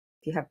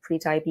If you have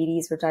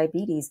prediabetes or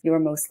diabetes, you are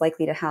most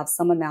likely to have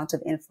some amount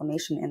of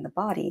inflammation in the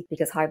body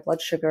because high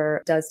blood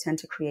sugar does tend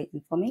to create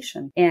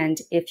inflammation. And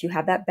if you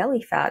have that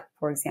belly fat,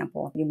 for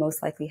example, you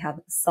most likely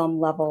have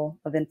some level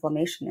of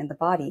inflammation in the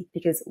body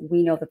because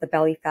we know that the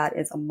belly fat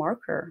is a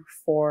marker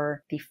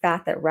for the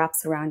fat that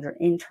wraps around your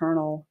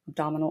internal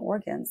abdominal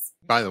organs.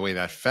 By the way,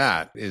 that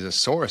fat is a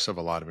source of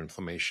a lot of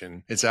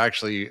inflammation. It's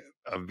actually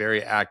a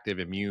very active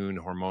immune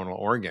hormonal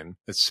organ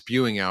that's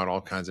spewing out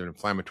all kinds of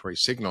inflammatory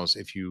signals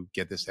if you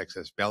get this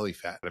excess belly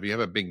fat. If you have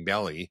a big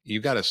belly,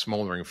 you've got a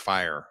smoldering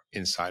fire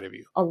inside of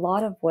you. A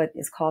lot of what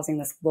is causing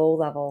this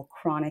low-level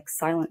chronic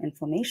silent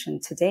inflammation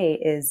today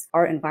is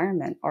our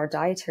environment, our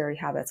dietary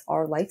habits,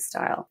 our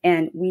lifestyle.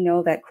 And we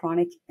know that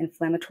chronic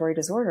inflammatory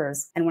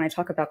disorders, and when I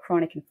talk about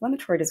chronic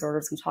inflammatory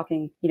disorders, I'm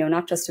talking,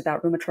 not just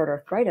about rheumatoid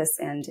arthritis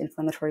and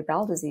inflammatory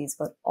bowel disease,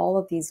 but all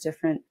of these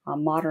different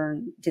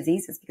modern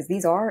diseases, because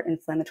these are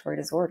inflammatory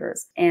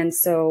disorders. And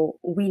so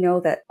we know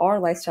that our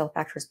lifestyle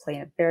factors play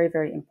a very,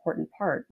 very important part.